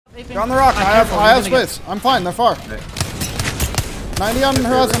They're on the rock. I have space. I'm fine. They're far. Right. 90 on the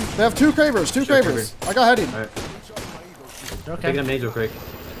horizon. They have two cravers. Two cravers. I got heading. Right. Okay. Taking them nades real quick.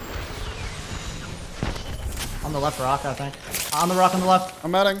 On the left rock, I think. On the rock on the left.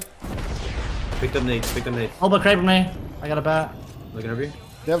 I'm heading. Pick them nades. Pick them nades. Loba craver me. I got a bat. Looking over you.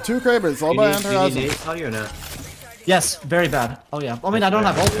 They have two cravers. Loba and horizon. Do you need nades, Toddy, or not? Yes, very bad. Oh yeah. I mean, I don't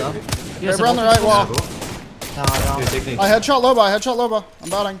have ult though. Craver on the right wall. No, I don't. Dude, I headshot Loba. I headshot Loba. I'm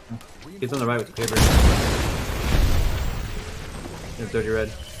batting. He's on the right with the craver. He's dirty red.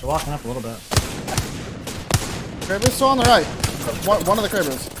 They're walking up a little bit. Craver's still on the right. One of the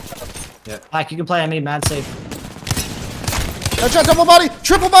cravers. Yeah. Mike, you can play. I need mad safe. Headshot double body.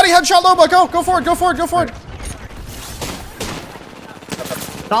 Triple body. Headshot Loba. Go. Go for it. Go for it. Go for it.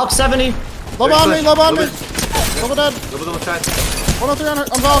 Valk 70. Loba on me. Loba on me. Loba dead. Loba's on the side. 103 on her.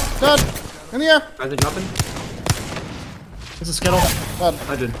 I'm Valk. Dead. In the air. Guys are dropping. This is Skittle. Dead.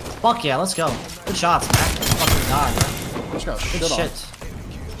 100. Fuck yeah, let's go. Good shots, man. Fucking god, bro. Just got Good shit on. shit.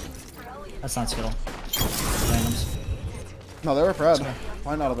 That's not Skittle. Randoms. No, they were Pred.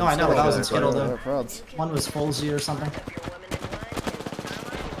 Why not? No, I know, but that wasn't Skittle They though. were Preds. One was Folsey or something.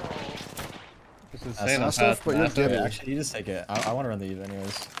 This is insane. Macstiff, but you're gibby. Actually, you just take it. I want to run the Eve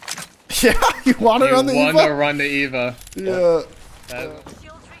anyways. Yeah, you want to run the You Eva? want to run the Eva. Yeah.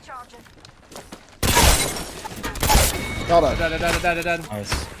 Got it. Dead.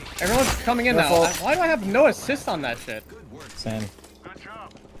 Nice. Everyone's coming in Careful. now. Why do I have no assist on that shit? Same.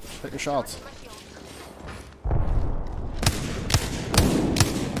 Take your shots.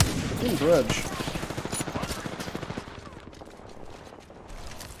 Team bridge.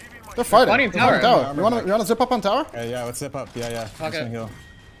 They're fighting. fighting They're fighting tower. You wanna zip up on tower? Yeah, let's zip up. Yeah. Okay. Just heal.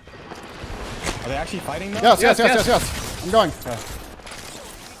 Are they actually fighting though? Yes. Yes. I'm going. Okay.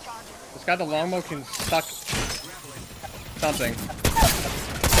 This guy, the longbow, can suck something.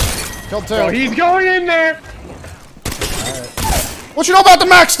 Killed two. Bro, he's going in there! What you know about the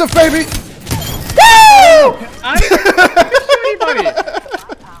Macstiff, baby? I didn't get to shoot anybody!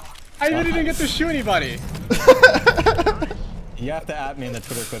 I didn't get to shoot anybody! You have to add me in the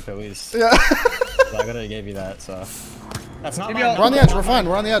Twitter clip at least. Yeah. So I already gave you that, so. That's not Maybe mine. We're on the edge. We're fine.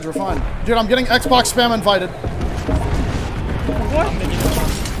 We're on the edge. We're fine. Dude, I'm getting Xbox spam invited. What?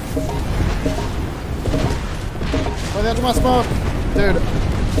 On the edge of my smoke. Dude.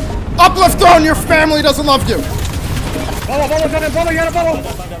 Uplift throne, your family doesn't love you. Bubble, you got a bubble!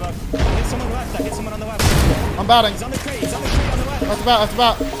 Hit someone on the left. I hit someone on the left. I'm batting. He's on the crate. On the left. That's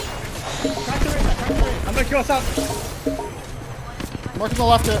about. Crack the ring. I'm gonna kill us out. I'm working the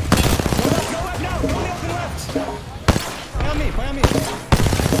left here. Go left now. Go open left. Play on me.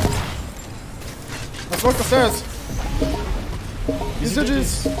 Let's work the stairs. These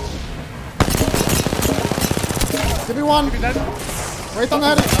digits. Give me one. Right on the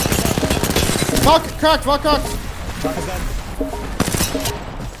head. Valk cracked.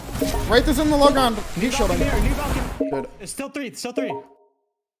 Wraith is in the low ground. He's shooting. Good. It's still three.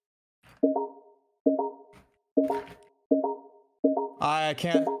 I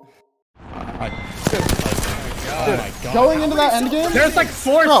can't. Oh my god. Going into that end game. There's like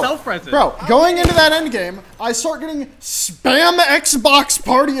 4 self-reses. Bro, going into that end game, I start getting spam Xbox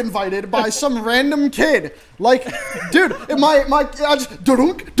party invited by some random kid. Like, dude, I just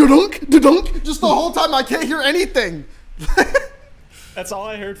dunk, just the whole time I can't hear anything. That's all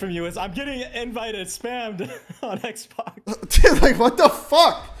I heard from you is I'm getting invited, spammed on Xbox. Dude, like, what the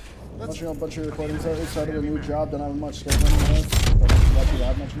fuck? Watching a bunch of recordings already started a new job, don't have much schedule anymore. Don't lucky to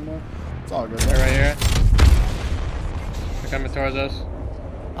have much anymore. It's all good. They're right here. They're coming towards us.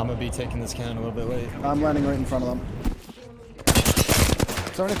 I'm gonna be taking this cannon a little bit late. I'm landing right in front of them.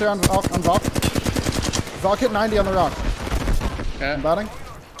 73 on Valk. Valk hit 90 on the rock. Okay. I'm batting.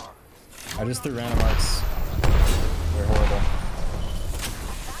 I just threw random arcs. They're horrible.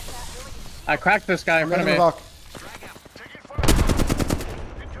 I cracked this guy in front of me. Valk.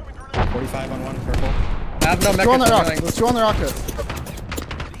 45 on one, purple. I have no Let's go on that rock. mecha. Let's go on the rocket.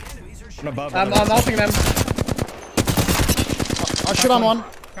 I'm above. I'm ulting them. I shit on one.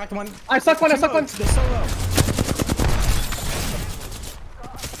 Cracked one. I suck one. They're so low.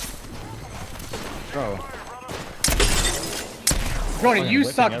 Bro. Brony, you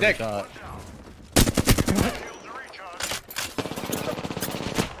suck dick.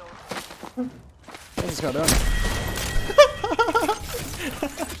 What's this guy doing?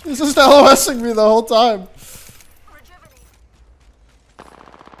 He's just LOSing me the whole time.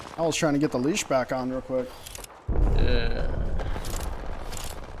 I was trying to get the leash back on real quick. Yeah.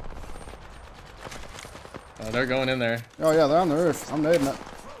 Oh, they're going in there. Oh yeah, they're on the roof. I'm nading it.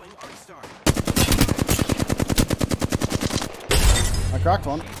 I cracked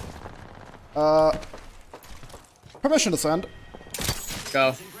one. Permission to send.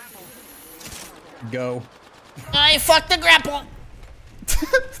 Go. Go. I fucked the grapple.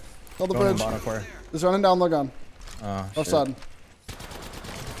 Hold the Going in bridge. bottom core. He's running down Logan. Oh, Left shit. side.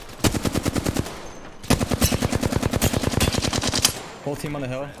 Whole team on the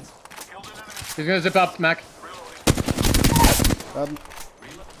hill. He's gonna zip up, Mac. Dead.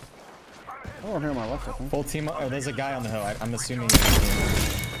 Oh, I'm here on my left, I think. Full team. Oh, there's a guy on the hill. I'm assuming.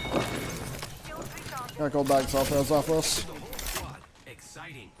 Got gold bags off those off this.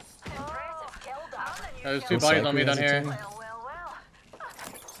 There's two bodies on me down here.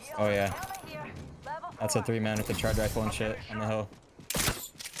 Oh yeah. That's a 3-man with a charge rifle and shit on the hill.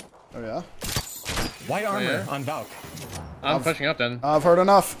 Oh yeah? White armor yeah. on Valk. I'm pushing up then. I've heard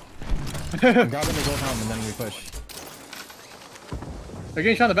enough. I'm grabbing the gold helm and then we push. They're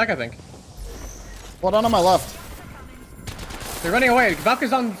getting shot in the back, I think. Well done on my left. They're running away. Valk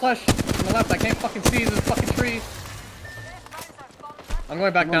is on flesh on the left. I can't fucking see this fucking tree. I'm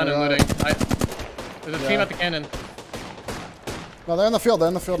going back down and looting. There's a team at the cannon. No, they're in the field. They're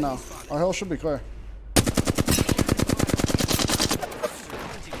in the field now. Our hill should be clear.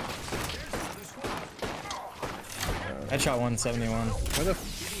 Headshot 171. Where the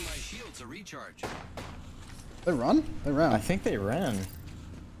They run? They ran. I think they ran.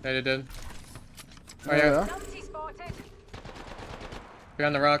 Yeah, they did. Oh, yeah. You're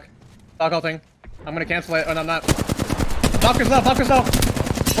on the rock. Valk ulting. I'm gonna cancel it. Oh, no, I'm not. Valk is low. Valk is low.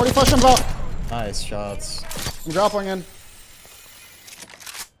 40 flush and vault. Nice shots. I'm grappling in.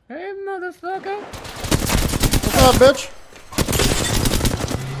 Hey, motherfucker. What's up, bitch?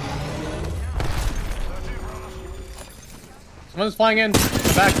 Someone's flying in.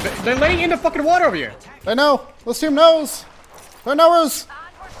 The back. They're laying in the fucking water over here. They know. This team knows. They're knowers.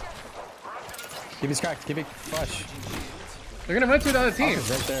 Gibby's cracked. Gibby flush. They're gonna run to the other team. Valk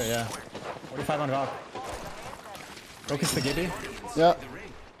is right there, yeah. 45 on Valk. Focus the Gibby. Yeah.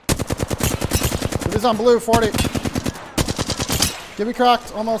 He's on blue, 40. Give me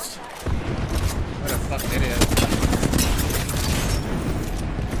cracked, almost. What a fucking idiot.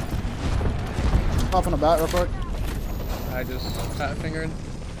 Popping a bat real quick. I just fat fingered.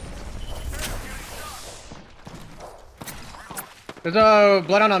 There's a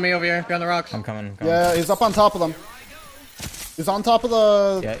bloodhound on me over here, behind the rocks. I'm coming. Yeah, he's up on top of them. He's on top of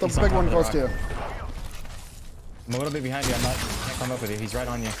the he's on big top one of the close rock. to you. I'm a little bit behind you. I can't come up with you. He's right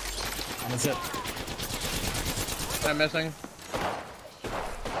on you. On the zip. I'm missing.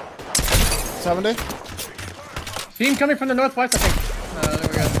 70. Team coming from the northwest, I think. There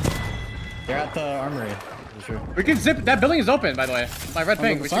we go. They're at the armory. For sure. We can zip. That building is open, by the way. My red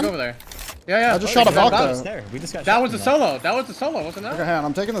ping. the We sun? should go over there. Yeah, yeah. I just shot a Valk It's there. there. We just got That shot was a from solo. That was a solo, wasn't Okay, that? hand.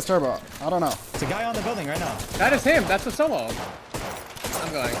 I'm taking this turbo. I don't know. It's a guy on the building right now. That is him. That's a solo.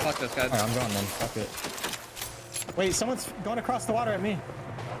 I'm going. Fuck this guy. Alright, I'm going then. Fuck it. Wait, someone's going across the water at me.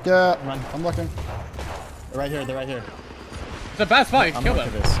 Yeah, Run. I'm looking. They're right here. They're right here. It's a bad spot. You I'm can gonna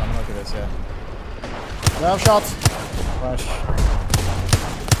kill look them. at this. I'm gonna look at this. Yeah. They have shots. Flash.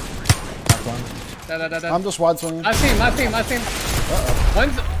 Knocked one. I'm just wide swinging. Last team.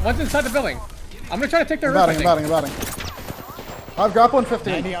 One's inside the building. I'm gonna try to take their roof, I I'm think. batting. I've grappling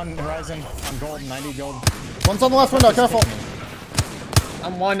 15. 90 on the horizon. I'm gold. 90 gold. One's on the left window, careful.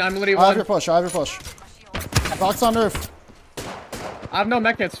 I'm literally I have your one. push, Box on roof. I have no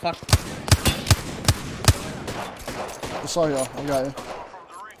mech hits. Fuck. Just saw you. I got you.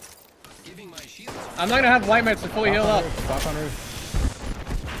 I'm not gonna have white mates to fully heal up. Back on roof.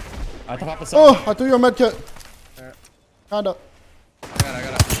 I have to pop a Oh, I threw you a med kit. Alright. Kinda. I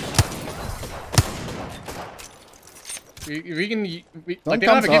got it. We can. Don't They don't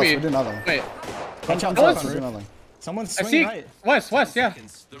come have a to us, gimme. we do nothing. Wait. Don't come no to one's- us, we do nothing. Someone's I swinging see. right. West, yeah.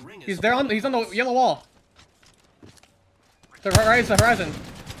 He's there on. He's on the yellow wall. The right the horizon.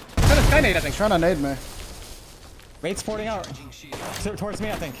 Trying to skynade, I think. Trying to nade me. Mate's porting out. Towards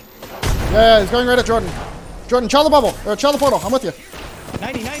me, I think. Yeah, he's going right at Jordan. Jordan, chill the bubble. Or chill the portal. I'm with you.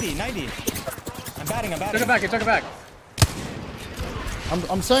 90. I'm batting. Took it back. He took it back.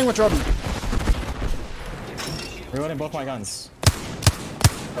 I'm staying with Jordan. Reloading both my guns.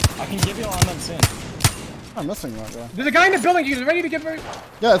 I can give you on them soon. I'm missing that guy. There's a guy in the building. He's ready to get ready.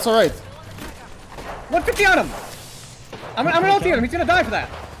 Yeah, it's alright. 150 on him. I'm gonna ulti him. He's gonna die for that.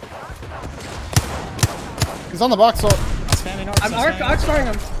 He's on the box, so I'm spamming arcs. I'm arc starring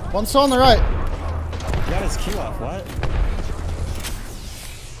him. one's still on the right. He got his Q off. What?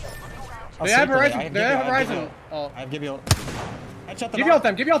 I'll They have save it. I horizon. They have horizon. Oh. I have Gibby ult. Headshot the Give you out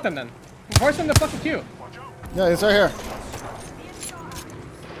them. Give you out them then. Force him to fucking queue. Yeah, he's right here.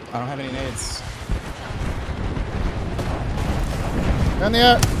 I don't have any nades. In the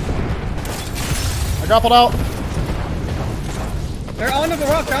air. grappled out. They're on the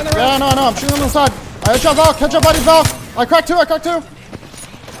rock. They're on the rock. Yeah, no, I'm shooting them on the side. I headshot Val. Catch up, buddy, Val. I cracked two.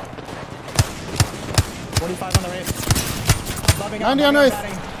 45 on the race. I'm bubbing up, 90 on bubbing Wraith. up,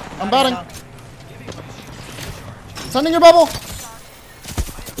 I'm batting batting. Sending your bubble.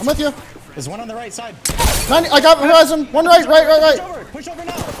 I'm with you. There's one on the right side. 90. I got Horizon. One right. Push over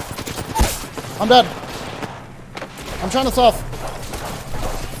now. I'm dead. I'm trying to self.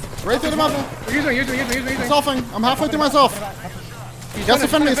 Right through the mountain. Using. Selfing. I'm halfway through myself. Yes,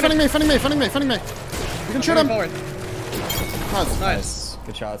 defend me. You can shoot him. Forward. Nice. Nice.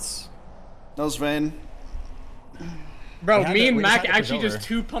 Good shots. That was Vayne. Bro, had me to- and we just Mac had to push actually just over.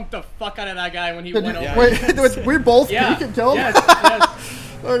 two-pumped the fuck out of that guy when he Did went you, over. wait, we both peek and killed? Yes.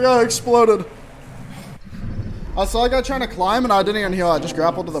 That guy exploded. I saw a guy trying to climb and I didn't even heal. I just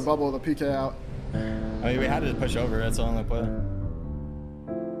grappled to the bubble with a PK out. I mean, we had to push over. That's the only play.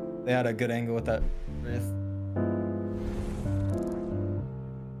 They had a good angle with that Wraith.